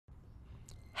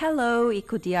Hello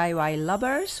Eco DIY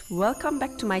lovers, welcome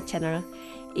back to my channel.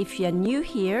 If you are new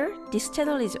here, this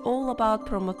channel is all about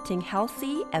promoting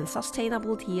healthy and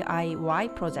sustainable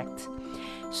DIY projects.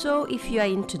 So if you are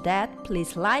into that,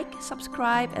 please like,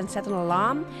 subscribe and set an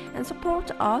alarm and support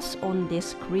us on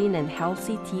this green and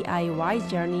healthy DIY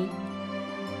journey.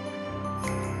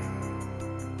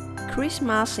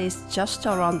 Christmas is just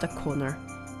around the corner.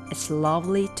 It's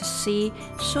lovely to see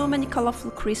so many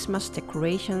colorful Christmas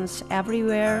decorations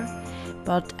everywhere,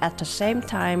 but at the same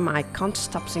time I can't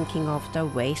stop thinking of the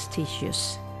waste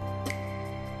issues.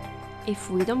 If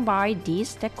we don't buy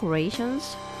these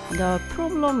decorations, the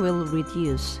problem will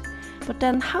reduce. But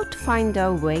then how to find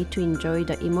a way to enjoy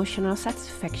the emotional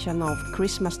satisfaction of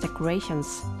Christmas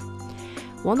decorations?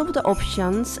 One of the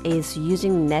options is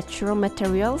using natural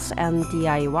materials and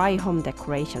DIY home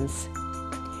decorations.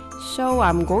 So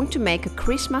I'm going to make a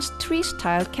Christmas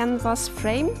tree-style canvas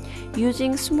frame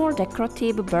using small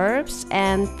decorative bulbs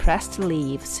and pressed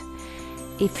leaves.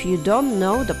 If you don't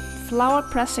know the flower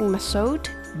pressing method,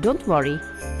 don't worry,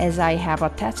 as I have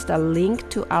attached a link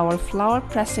to our flower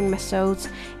pressing methods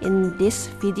in this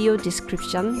video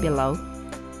description below.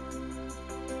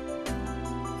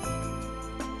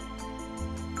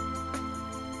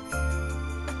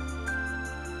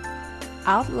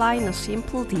 Outline a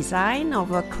simple design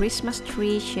of a Christmas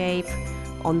tree shape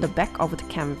on the back of the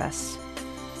canvas.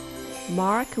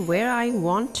 Mark where I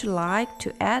want to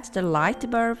add the light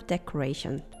bulb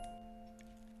decoration.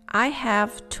 I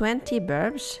have 20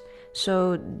 bulbs,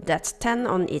 so that's 10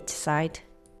 on each side.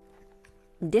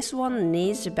 This one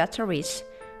needs batteries.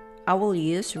 I will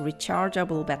use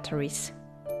rechargeable batteries.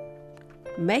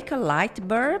 Make a light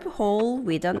bulb hole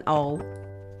with an awl.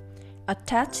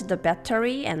 Attach the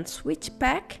battery and switch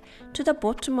back to the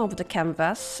bottom of the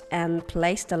canvas and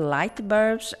place the light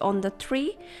bulbs on the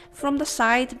tree from the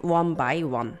side one by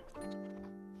one.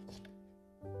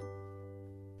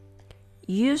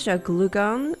 Use a glue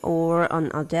gun or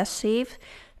an adhesive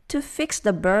to fix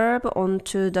the bulb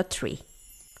onto the tree.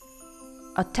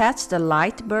 Attach the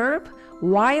light bulb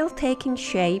while taking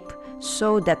shape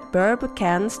so that bulb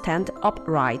can stand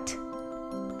upright.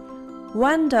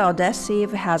 When the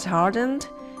adhesive has hardened,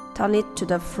 turn it to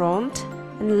the front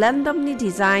and randomly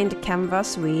design the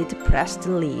canvas with pressed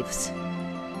leaves.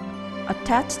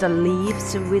 Attach the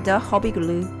leaves with a hobby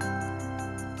glue.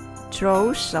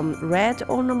 Draw some red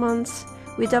ornaments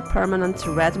with a permanent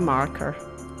red marker.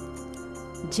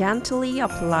 Gently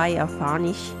apply a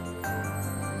varnish.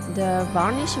 The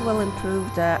varnish will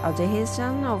improve the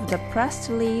adhesion of the pressed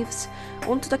leaves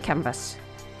onto the canvas.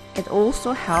 It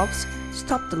also helps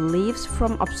stop the leaves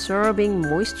from absorbing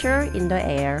moisture in the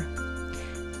air,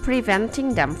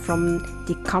 preventing them from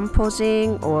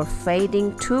decomposing or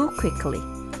fading too quickly.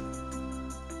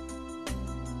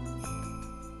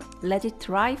 Let it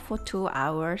dry for 2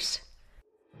 hours.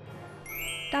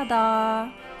 Ta-da!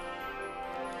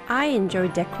 I enjoy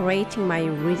decorating my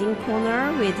reading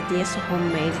corner with this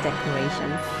homemade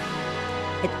decoration.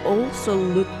 It also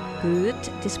looks good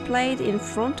displayed in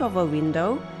front of a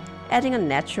window, adding a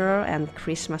natural and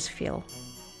Christmas feel.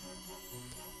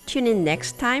 Tune in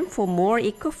next time for more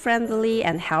eco-friendly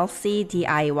and healthy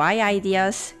DIY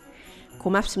ideas.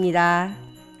 고맙습니다.